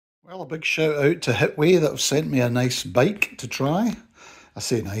Well, a big shout out to HITWAY that have sent me a nice bike to try. I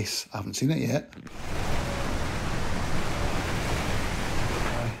say nice, I haven't seen it yet.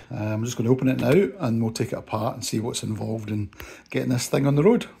 I'm just going to open it now and we'll take it apart and see what's involved in getting this thing on the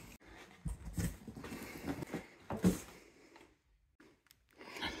road.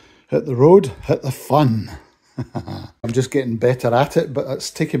 Hit the road, hit the fun. I'm just getting better at it, but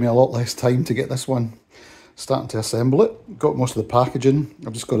it's taking me a lot less time to get this one starting to assemble it. Got most of the packaging.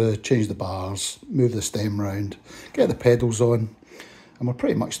 I've just got to change the bars, move the stem round, get the pedals on, and we're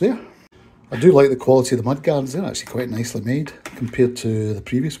pretty much there. I do like the quality of the mudguards. They're actually quite nicely made compared to the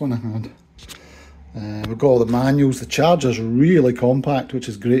previous one I had. We've got all the manuals. The charger's really compact, which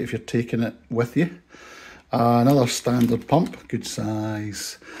is great if you're taking it with you. Another standard pump, good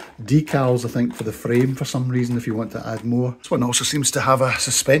size. Decals, I think, for the frame for some reason if you want to add more. This one also seems to have a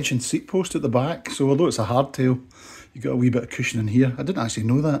suspension seat post at the back, so although it's a hardtail, you've got a wee bit of cushion in here. I didn't actually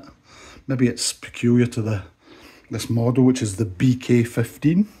know that. Maybe it's peculiar to this model, which is the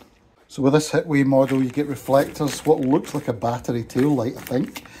BK15. So with this HITWAY model, you get reflectors, what looks like a battery tail light, I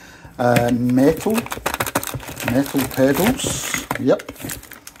think. Metal pedals, yep.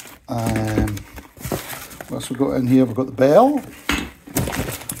 What else we've got in here? We've got the bell.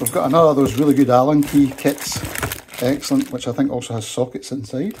 We've got another of those really good Allen key kits. Excellent, which I think also has sockets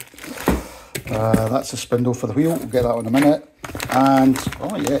inside. That's a spindle for the wheel. We'll get that in a minute. And,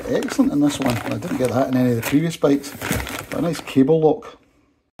 oh yeah, excellent in this one. I didn't get that in any of the previous bikes. Got a nice cable lock.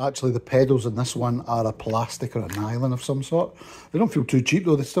 Actually, the pedals in this one are a plastic or a nylon of some sort. They don't feel too cheap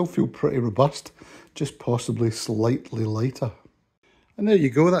though. They still feel pretty robust. Just possibly slightly lighter. And there you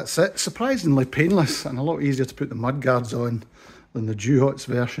go, that's it. Surprisingly painless and a lot easier to put the mudguards on than the Dewhots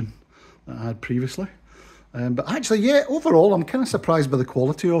version that I had previously. But actually, yeah, overall, I'm kind of surprised by the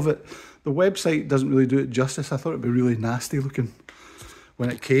quality of it. The website doesn't really do it justice. I thought it'd be really nasty looking when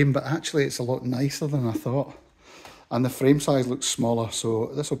it came, but actually it's a lot nicer than I thought. And the frame size looks smaller,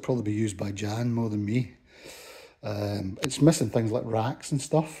 so this will probably be used by Jan more than me. It's missing things like racks and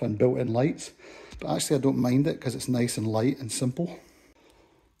stuff and built-in lights, but actually I don't mind it because it's nice and light and simple.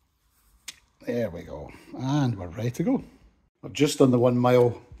 There we go, and we're ready to go. I've just done the 1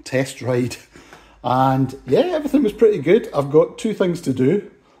 mile test ride, and yeah, everything was pretty good. I've got 2 things to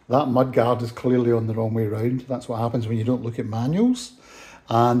do. That mudguard is clearly on the wrong way round. That's what happens when you don't look at manuals.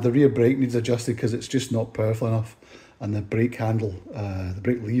 And the rear brake needs adjusted because it's just not powerful enough, and the brake handle, the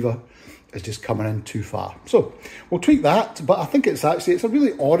brake lever is just coming in too far. So we'll tweak that, but I think it's a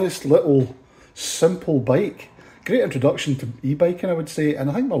really honest little simple bike. Great introduction to e-biking, I would say, and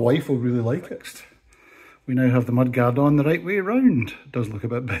I think my wife will really like it. We now have the mudguard on the right way round. It does look a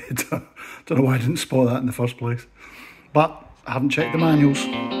bit better. Don't know why I didn't spot that in the first place. But I haven't checked the manuals.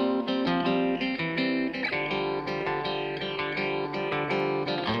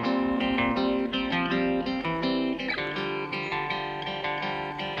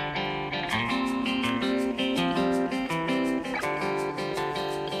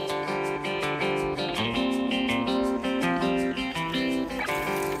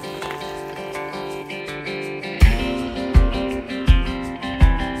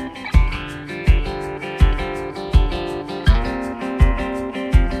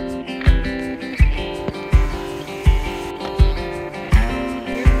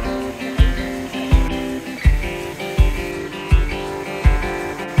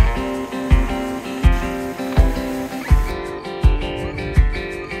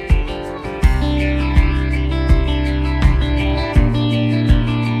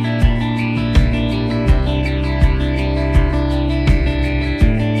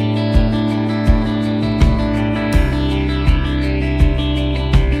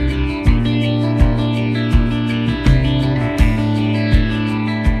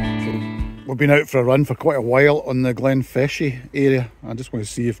 Been out for a run for quite a while on the Glenfeshie area. I just want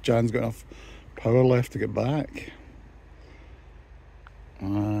to see if Jan's got enough power left to get back.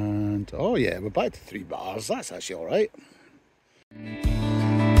 And oh yeah, we're back to 3 bars. That's actually all right.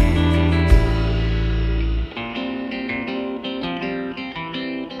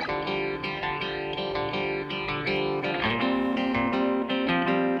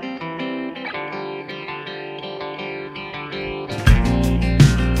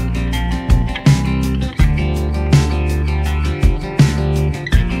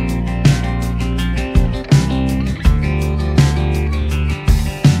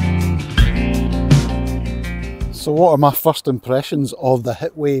 So what are my first impressions of the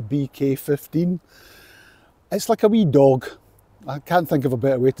HITWAY BK15? It's like a wee dog. I can't think of a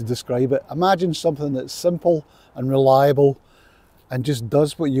better way to describe it. Imagine something that's simple and reliable and just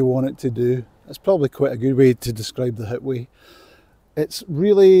does what you want it to do. It's probably quite a good way to describe the HITWAY. It's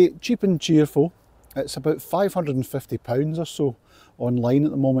really cheap and cheerful. It's about £550 or so online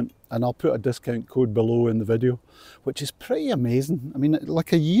at the moment, and I'll put a discount code below in the video, which is pretty amazing. I mean,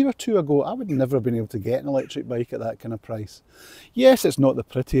 like a year or two ago, I would never have been able to get an electric bike at that kind of price. Yes, it's not the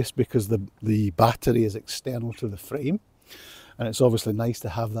prettiest because the battery is external to the frame, and it's obviously nice to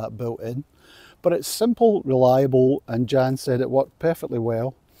have that built in, but it's simple, reliable, and Jan said it worked perfectly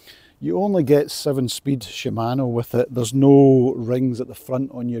well. You only get 7-speed Shimano with it. There's no rings at the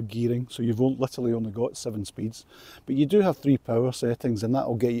front on your gearing, so you've literally only got 7 speeds. But you do have 3 power settings, and that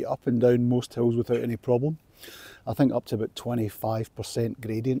will get you up and down most hills without any problem. I think up to about 25%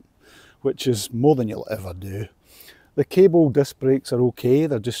 gradient, which is more than you'll ever do. The cable disc brakes are okay,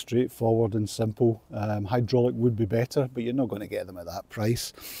 they're just straightforward and simple. Hydraulic would be better, but you're not going to get them at that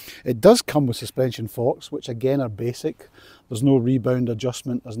price. It does come with suspension forks, which again are basic. There's no rebound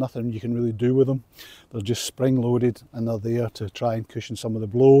adjustment, there's nothing you can really do with them. They're just spring loaded and they're there to try and cushion some of the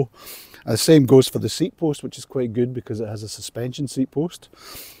blow. And the same goes for the seat post, which is quite good because it has a suspension seat post,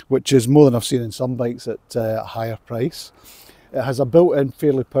 which is more than I've seen in some bikes at a higher price. It has a built-in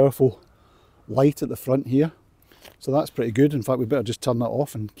fairly powerful light at the front here. So that's pretty good. In fact, we better just turn that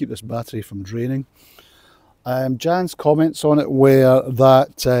off and keep this battery from draining. Jan's comments on it were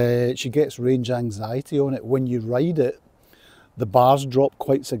that she gets range anxiety on it. When you ride it, the bars drop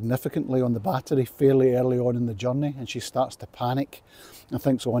quite significantly on the battery fairly early on in the journey, and she starts to panic and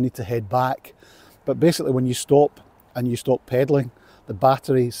thinks, oh, I need to head back. But basically when you stop and you stop pedalling, the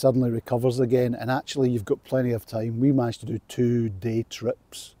battery suddenly recovers again, and actually you've got plenty of time. We managed to do 2-day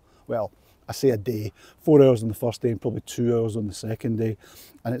trips. Well, I say a day, 4 hours on the first day and probably 2 hours on the second day,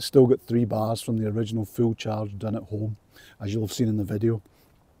 and it's still got 3 bars from the original full charge done at home, as you'll have seen in the video.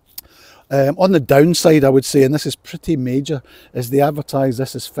 On the downside, I would say, and this is pretty major, is they advertise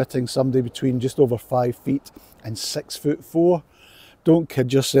this as fitting somebody between just over 5 feet and 6'4". Don't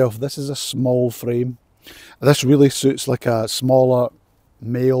kid yourself, this is a small frame. This really suits like a smaller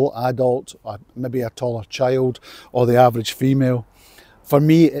male adult, or maybe a taller child, or the average female. For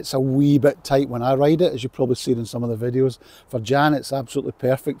me, it's a wee bit tight when I ride it, as you've probably seen in some of the videos. For Jan, it's absolutely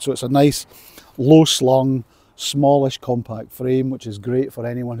perfect. So it's a nice, low slung, smallish compact frame, which is great for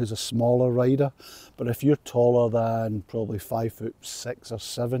anyone who's a smaller rider. But if you're taller than probably 5'6" or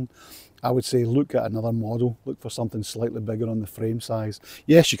 7, I would say look at another model. Look for something slightly bigger on the frame size.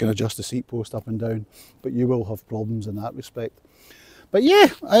 Yes, you can adjust the seat post up and down, but you will have problems in that respect. But yeah,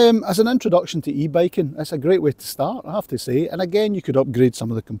 as an introduction to e-biking, it's a great way to start, I have to say. And again, you could upgrade some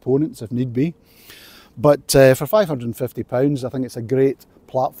of the components if need be. But for £550, I think it's a great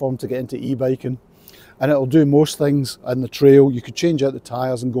platform to get into e-biking. And it'll do most things on the trail. You could change out the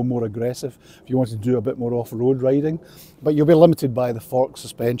tyres and go more aggressive if you want to do a bit more off-road riding. But you'll be limited by the fork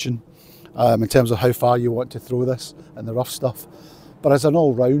suspension in terms of how far you want to throw this and the rough stuff. But as an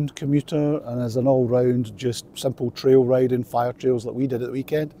all-round commuter and as an all-round just simple trail riding, fire trails that we did at the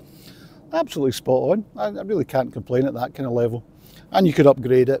weekend, absolutely spot on. I really can't complain at that kind of level. And you could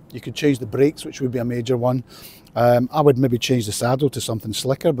upgrade it. You could change the brakes, which would be a major one. I would maybe change the saddle to something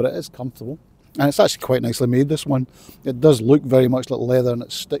slicker, but it is comfortable. And it's actually quite nicely made, this one. It does look very much like leather and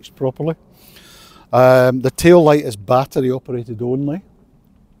it's stitched properly. The tail light is battery operated only.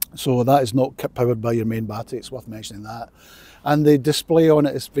 So that is not powered by your main battery, it's worth mentioning that. And the display on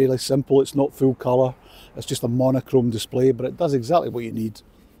it is fairly simple, it's not full colour, it's just a monochrome display, but it does exactly what you need.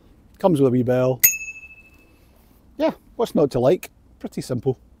 Comes with a wee bell. Yeah, what's not to like? Pretty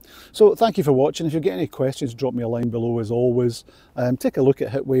simple. So thank you for watching. If you get any questions, drop me a line below as always. Take a look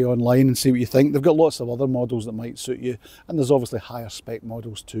at HITWAY online and see what you think. They've got lots of other models that might suit you, and there's obviously higher spec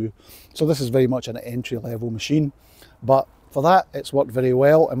models too. So this is very much an entry level machine, but for that it's worked very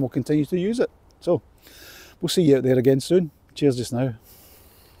well and we'll continue to use it. So we'll see you out there again soon. Cheers just now.